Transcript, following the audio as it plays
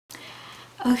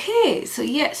Okay, so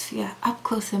yes, yeah, up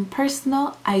close and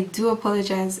personal. I do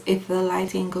apologize if the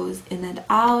lighting goes in and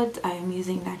out. I am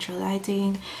using natural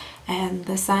lighting and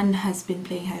the sun has been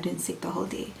playing hide and seek the whole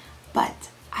day, but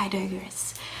I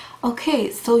digress.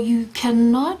 Okay, so you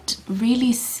cannot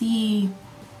really see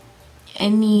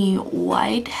any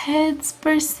whiteheads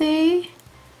per se.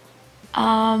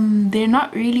 They're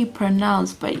not really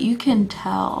pronounced, but you can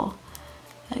tell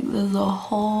like there's a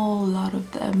whole lot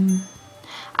of them.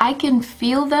 I can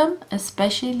feel them,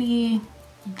 especially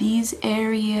these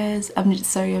areas. I'm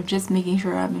just making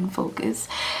sure I'm in focus.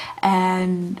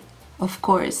 And of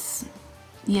course,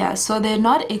 yeah, so they're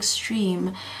not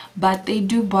extreme, but they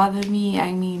do bother me.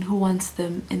 I mean, who wants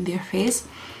them in their face?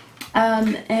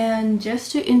 And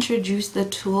just to introduce the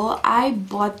tool, I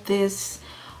bought this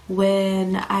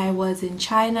when I was in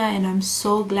China, and I'm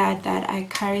so glad that I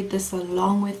carried this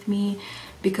along with me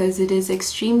because it is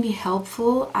extremely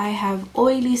helpful. I have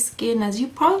oily skin, as you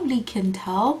probably can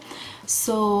tell,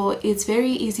 so it's very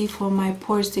easy for my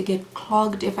pores to get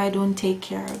clogged if I don't take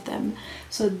care of them.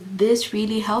 So this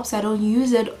really helps. I don't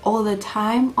use it all the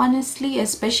time, honestly,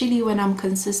 especially when I'm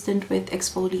consistent with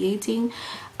exfoliating.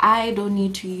 I don't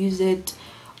need to use it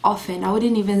often. I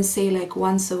wouldn't even say like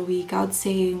once a week. I would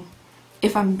say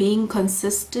if I'm being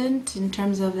consistent in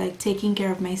terms of like taking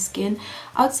care of my skin,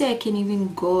 I would say I can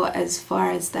even go as far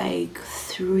as like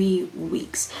 3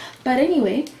 weeks. But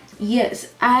anyway,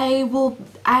 yes, I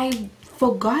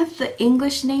forgot the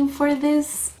English name for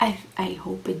this. I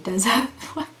hope it does have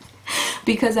one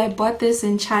because I bought this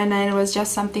in China and it was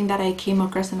just something that I came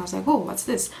across and I was like, oh, what's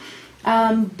this?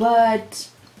 But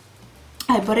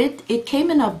I bought it. It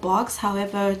came in a box.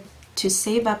 However, to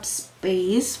save up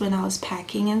space when I was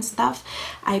packing and stuff,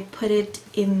 I put it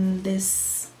in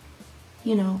this,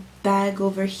 you know, bag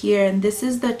over here. And this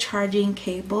is the charging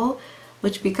cable,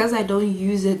 which because I don't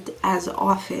use it as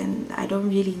often, I don't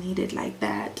really need it like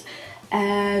that.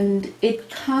 And it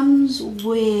comes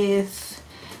with,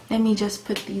 let me just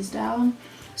put these down.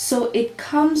 So it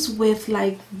comes with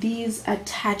like these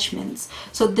attachments.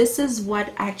 So this is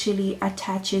what actually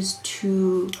attaches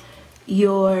to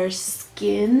your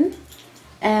skin,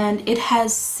 and it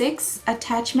has 6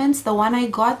 attachments. The one I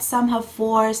got, some have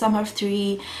 4, some have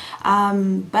 3,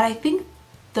 but I think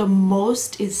the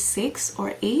most is 6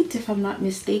 or 8 if I'm not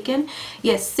mistaken.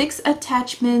 Yes, 6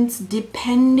 attachments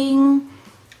depending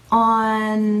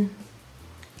on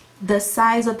the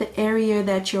size of the area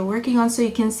that you're working on. So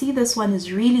you can see this one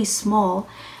is really small,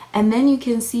 and then you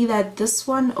can see that this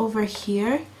one over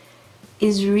here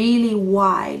is really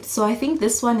wide. So I think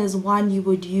this one is one you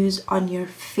would use on your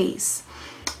face.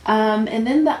 And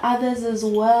then the others as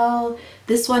well,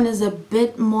 this one is a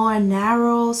bit more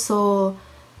narrow, so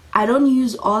I don't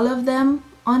use all of them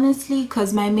honestly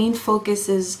because my main focus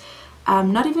is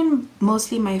not even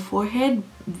mostly my forehead,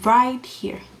 right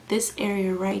here, this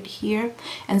area right here,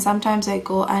 and sometimes I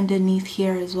go underneath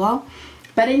here as well.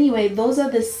 But anyway, those are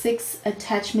the 6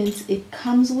 attachments it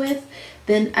comes with.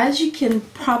 Then as you can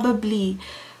probably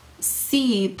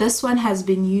see, this one has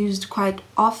been used quite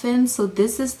often, so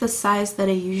this is the size that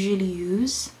I usually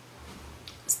use.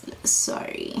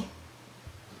 Sorry,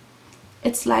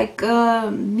 it's like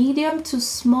medium to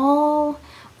small.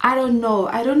 I don't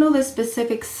know the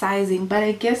specific sizing, but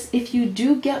I guess if you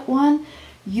do get one,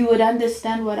 you would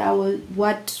understand what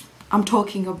I'm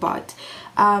talking about.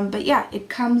 But yeah, it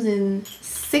comes in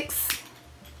 6.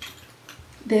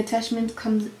 The attachment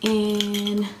comes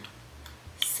in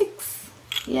 6.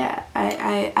 Yeah,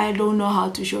 I don't know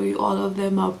how to show you all of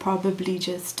them. I'll probably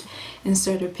just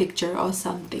insert a picture or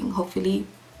something. Hopefully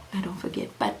I don't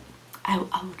forget, but I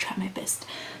will try my best.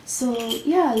 So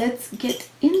yeah, let's get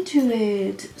into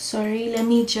it. Sorry, let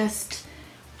me just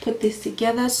put this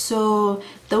together. So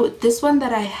this one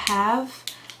that I have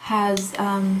has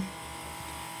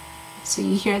so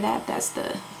you hear that? That's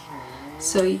the,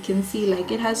 so you can see like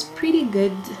it has pretty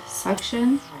good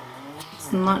suction.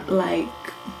 It's not like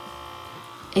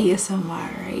ASMR,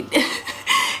 right?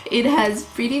 It has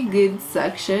pretty good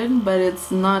suction, but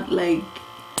it's not like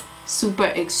super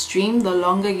extreme. The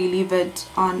longer you leave it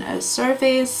on a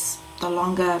surface, the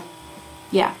longer,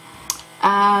 yeah,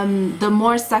 the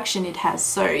more suction it has.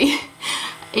 Sorry.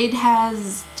 It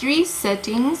has 3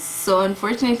 settings, so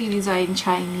unfortunately these are in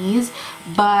Chinese,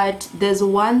 but there's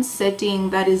one setting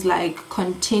that is like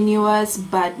continuous,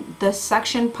 but the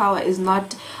suction power is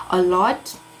not a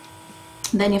lot.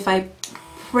 Then if I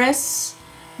press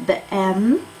the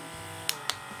M,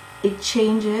 it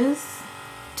changes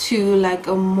to like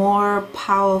a more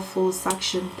powerful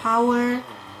suction power.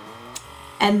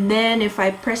 And then if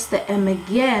I press the M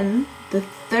again, the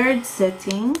 3rd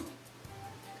setting,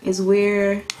 is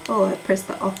where, oh, I pressed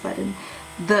the off button.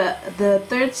 The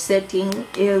third setting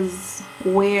is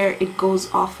where it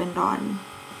goes off and on.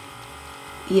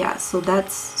 Yeah, so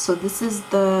this is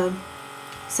the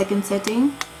second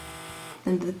setting,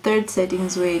 and the third setting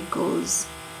is where it goes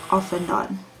off and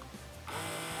on,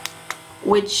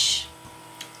 which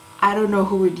I don't know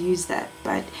who would use that,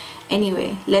 but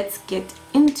anyway, let's get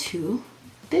into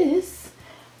this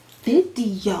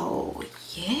video.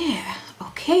 Yeah,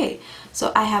 okay,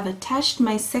 so I have attached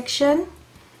my section.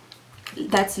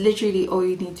 That's literally all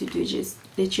you need to do, just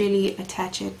literally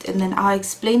attach it, and then I'll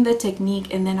explain the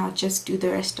technique, and then I'll just do the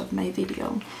rest of my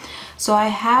video. So I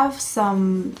have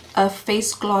a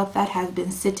face cloth that has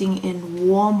been sitting in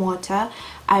warm water.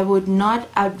 I would not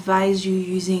advise you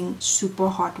using super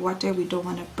hot water. We don't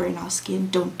want to burn our skin.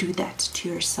 Don't do that to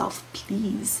yourself,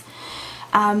 please.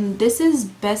 This is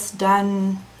best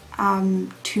done,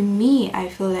 to me, I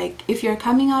feel like if you're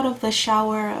coming out of the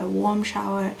shower, a warm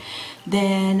shower,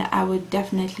 then I would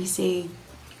definitely say,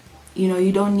 you know,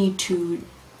 you don't need to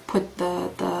put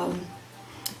the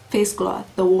face cloth,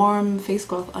 the warm face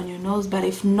cloth on your nose. But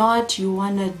if not, you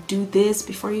want to do this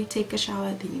before you take a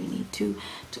shower, then you need to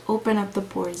open up the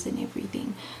pores and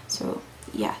everything. So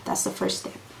yeah, that's the first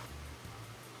step.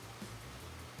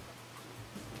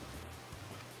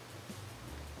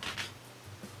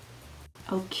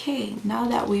 Okay, now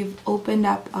that we've opened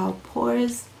up our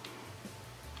pores,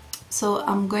 so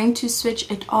I'm going to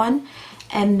switch it on,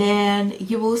 and then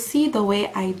you will see the way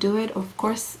I do it. Of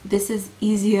course, this is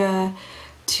easier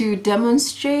to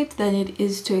demonstrate than it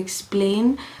is to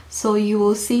explain. So you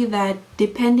will see that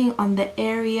depending on the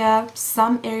area,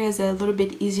 some areas are a little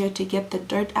bit easier to get the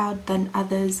dirt out than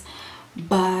others.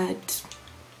 But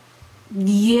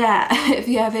yeah, if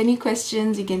you have any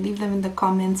questions, you can leave them in the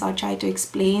comments. I'll try to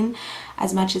explain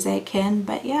as much as I can.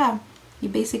 But yeah, you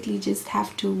basically just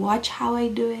have to watch how I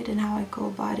do it and how I go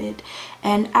about it,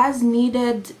 and as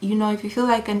needed, you know, if you feel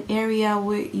like an area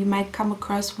where you might come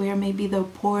across where maybe the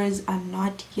pores are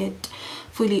not yet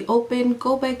fully open,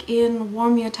 go back in,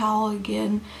 warm your towel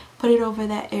again, put it over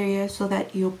that area so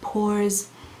that your pores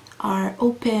are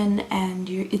open and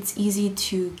it's easy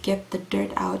to get the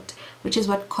dirt out, which is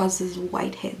what causes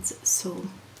whiteheads. So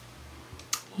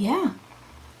yeah,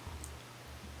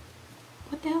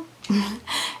 what the hell?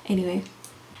 Anyway,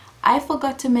 I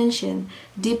forgot to mention,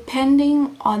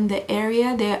 depending on the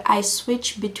area, there I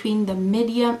switch between the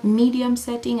medium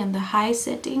setting and the high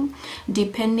setting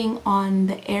depending on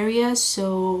the area.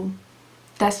 So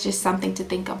that's just something to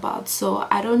think about. So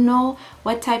I don't know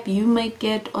what type you might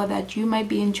get or that you might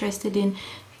be interested in.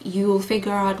 You will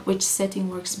figure out which setting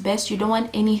works best. You don't want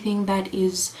anything that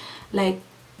is like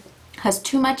has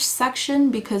too much suction,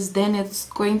 because then it's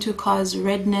going to cause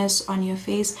redness on your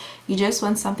face. You just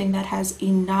want something that has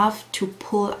enough to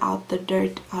pull out the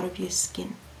dirt out of your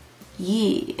skin.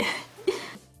 Yeah.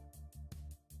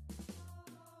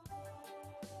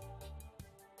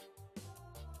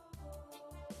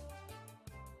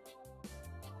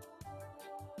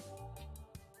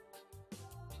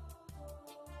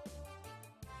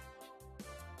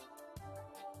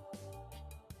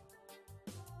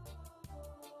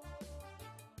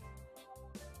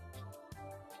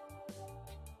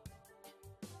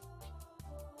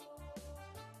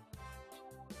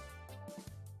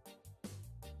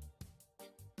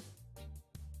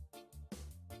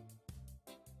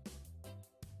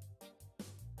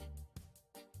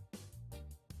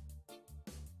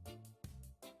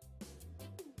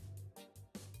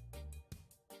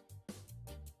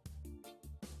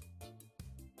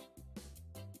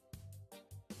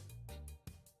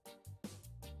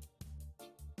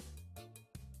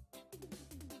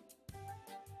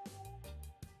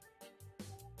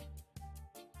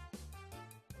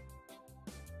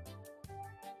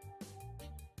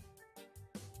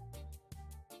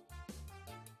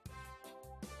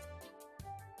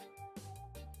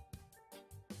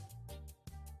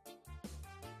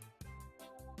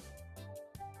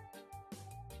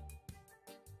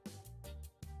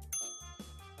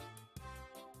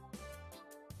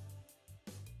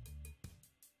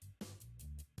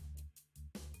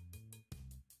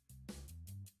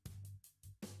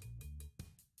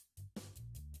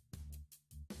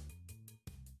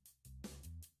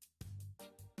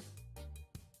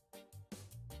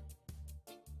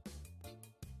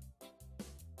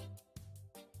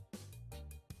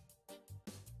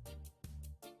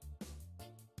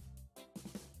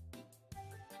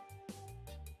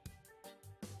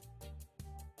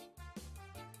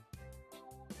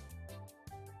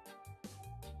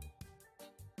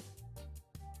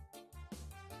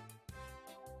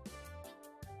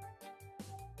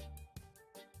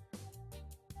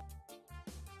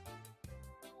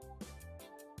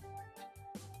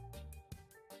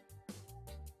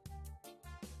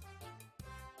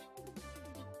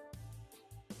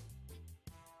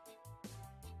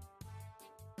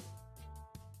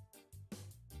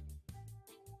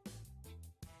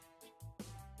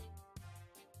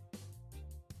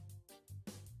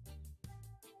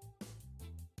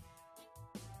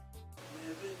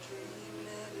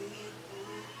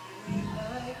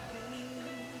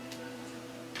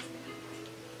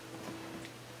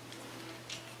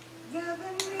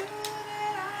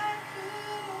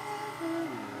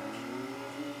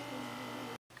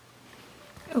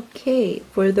 Okay,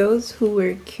 for those who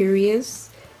were curious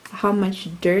how much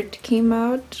dirt came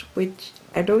out, which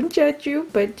I don't judge you,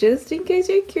 but just in case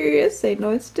you're curious, I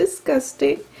know it's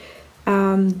disgusting.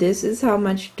 This is how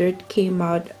much dirt came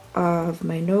out of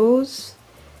my nose.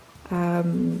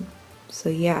 So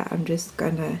yeah, I'm just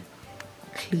gonna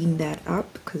clean that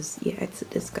up because yeah, it's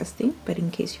disgusting, but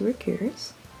in case you were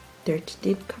curious, dirt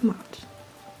did come out.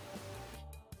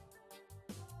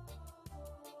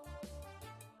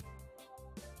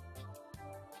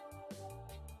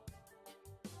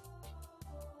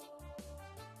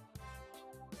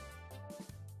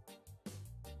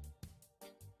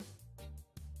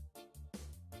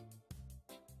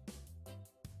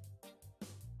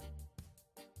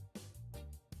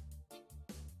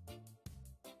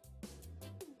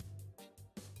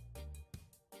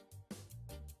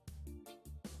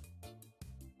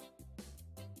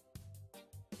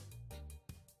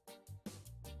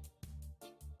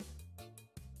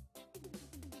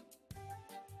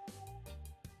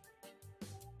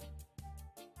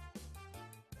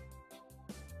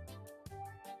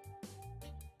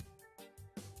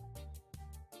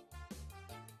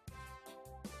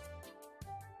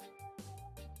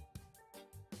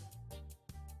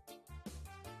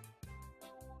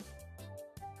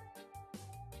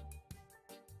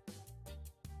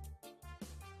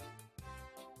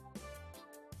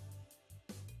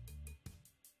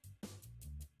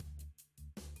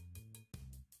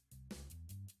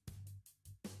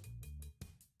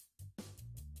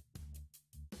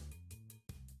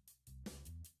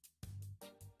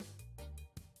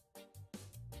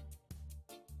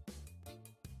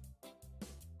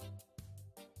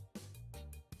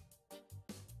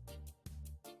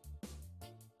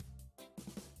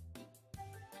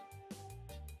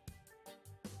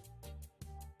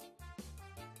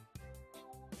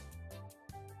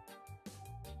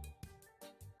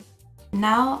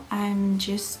 Now I'm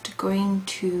just going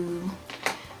to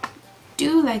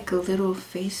do like a little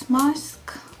face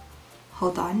mask.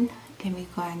 Hold on, let me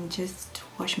go and just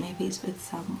wash my face with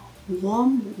some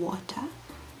warm water.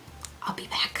 I'll be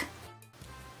back.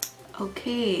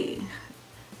 Okay,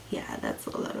 yeah, that's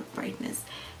a lot of brightness.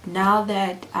 Now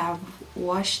that I've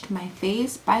washed my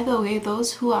face, by the way,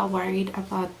 those who are worried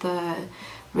about the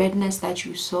redness that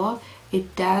you saw,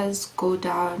 it does go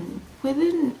down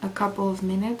within a couple of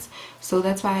minutes, so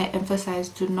that's why I emphasize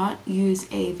do not use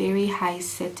a very high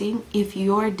setting. If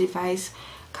your device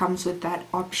comes with that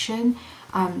option,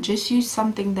 just use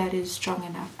something that is strong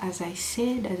enough. As I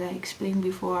said, as I explained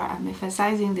before, I'm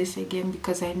emphasizing this again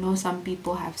because I know some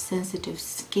people have sensitive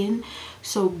skin,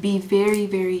 so be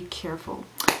very careful.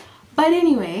 But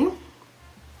anyway,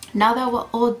 now that we're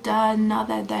all done, now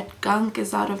that that gunk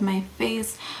is out of my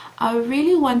face, I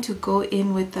really want to go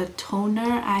in with a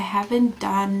toner. I haven't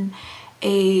done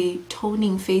a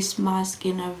toning face mask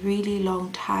in a really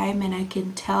long time, and I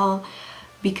can tell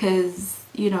because,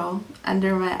 you know,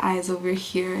 under my eyes over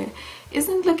here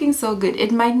isn't looking so good.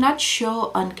 It might not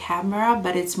show on camera,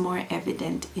 but it's more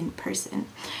evident in person.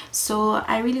 So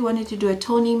I really wanted to do a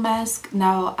toning mask.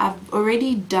 Now I've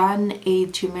already done a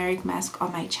turmeric mask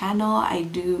on my channel. I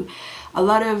do a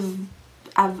lot of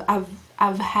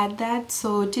I've had that.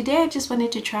 So today I just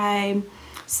wanted to try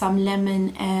some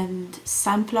lemon and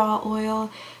sunflower oil,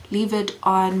 leave it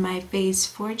on my face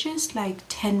for just like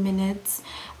 10 minutes,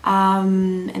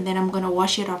 and then I'm gonna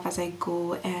wash it off as I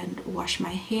go and wash my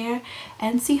hair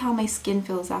and see how my skin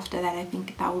feels after that. I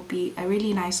think that would be a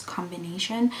really nice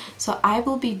combination. So I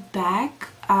will be back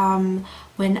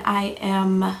when I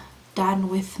am done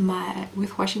with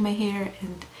washing my hair,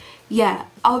 and yeah,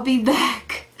 I'll be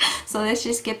back. So let's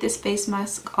just get this face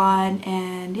mask on,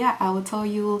 and yeah, I will tell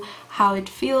you how it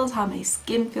feels, how my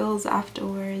skin feels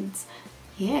afterwards.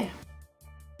 Yeah.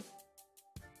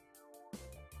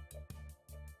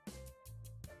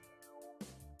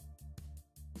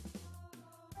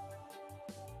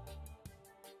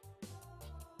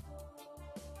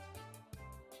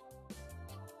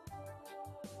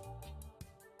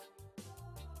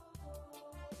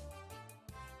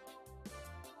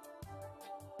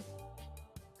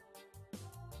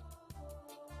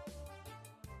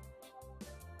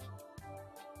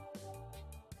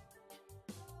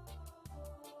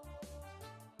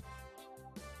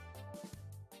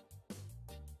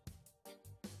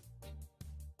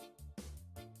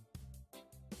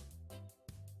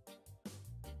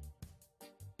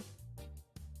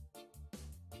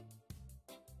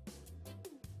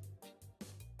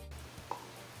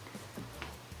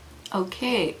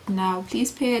 Okay, now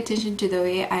please pay attention to the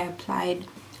way I applied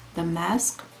the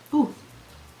mask. Ooh,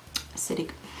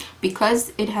 acidic.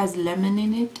 Because it has lemon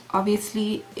in it,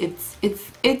 obviously it's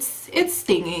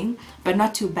stinging, but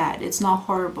not too bad. It's not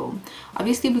horrible.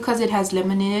 Obviously, because it has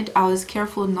lemon in it, I was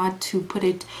careful not to put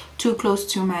it too close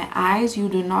to my eyes. You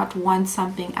do not want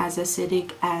something as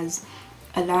acidic as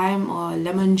a lime or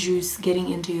lemon juice getting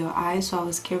into your eyes, so I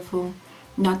was careful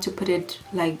not to put it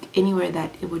like anywhere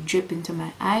that it would drip into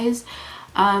my eyes.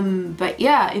 But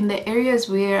yeah, in the areas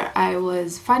where I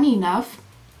was, funny enough,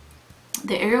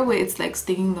 the area where it's like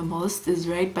stinging the most is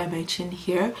right by my chin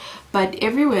here, but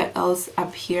everywhere else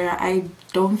up here I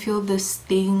don't feel the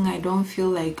sting. I don't feel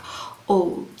like,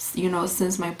 oh, you know,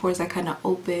 since my pores are kind of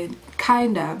open,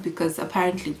 because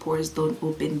apparently pores don't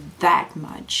open that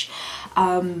much,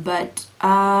 but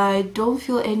I don't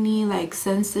feel any like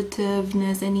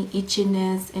sensitiveness, any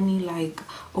itchiness, any like,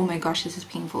 oh my gosh, this is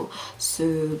painful.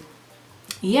 So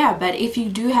yeah, but if you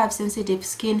do have sensitive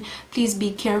skin, please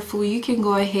be careful. You can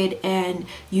go ahead and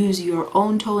use your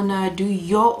own toner, do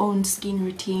your own skin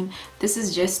routine. This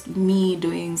is just me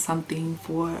doing something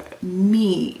for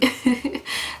me.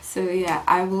 So yeah,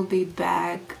 I will be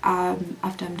back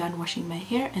after I'm done washing my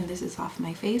hair and this is off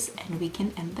my face, and we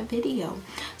can end the video.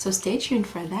 So stay tuned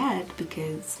for that,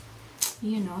 because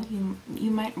you know,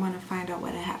 you might want to find out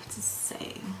what I have to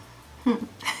say.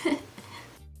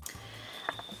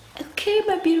 Okay,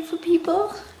 my beautiful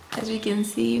people, as you can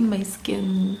see, my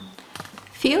skin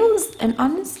feels, and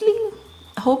honestly,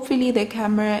 hopefully the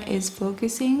camera is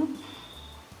focusing.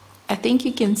 I think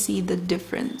you can see the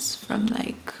difference from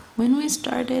like when we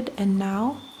started and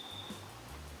now.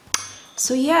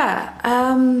 So yeah,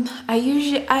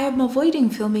 I am avoiding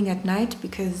filming at night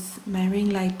because my ring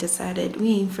light decided we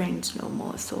ain't friends no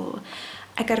more, so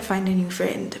I gotta find a new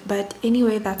friend. But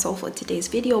anyway, that's all for today's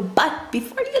video. But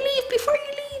before you leave,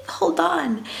 hold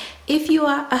on. If you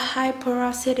are a high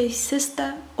porosity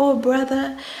sister or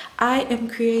brother, I am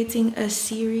creating a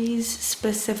series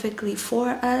specifically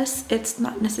for us. It's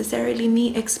not necessarily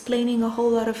me explaining a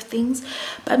whole lot of things,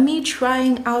 but me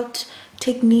trying out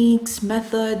techniques,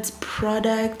 methods,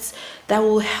 products that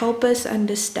will help us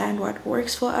understand what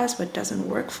works for us, what doesn't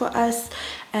work for us.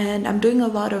 And I'm doing a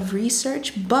lot of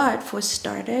research, but for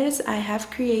starters, I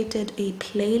have created a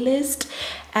playlist,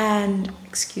 and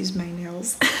excuse my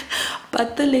nails,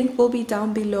 but the link will be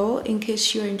down below in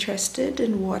case you're interested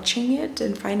in watching it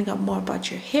and finding out more about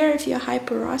your hair if you're high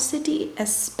porosity,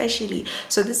 especially.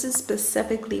 So this is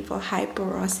specifically for high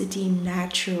porosity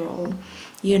natural,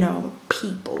 you know,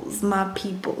 my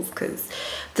peoples, because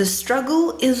the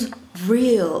struggle is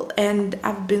real, and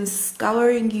I've been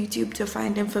scouring YouTube to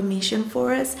find information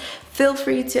for us. Feel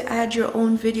free to add your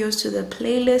own videos to the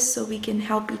playlist so we can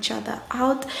help each other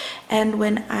out. And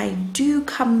when I do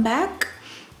come back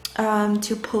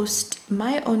to post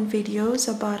my own videos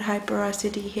about high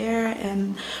porosity hair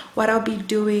and what I'll be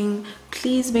doing,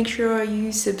 please make sure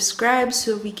you subscribe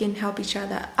so we can help each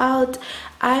other out.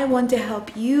 I want to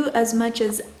help you as much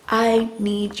as I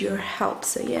need your help.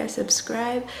 So yeah,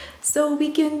 subscribe so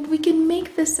we can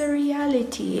make this a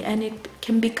reality, and it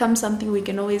can become something we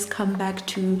can always come back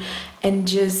to, and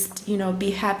just, you know,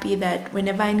 be happy that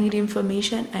whenever I need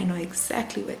information, I know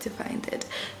exactly where to find it.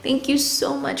 Thank you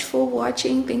so much for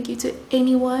watching. Thank you to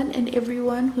anyone and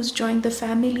everyone who's joined the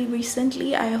family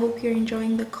recently. I hope you're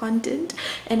enjoying the content,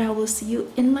 and I will see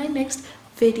you in my next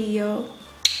video.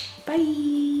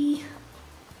 Bye.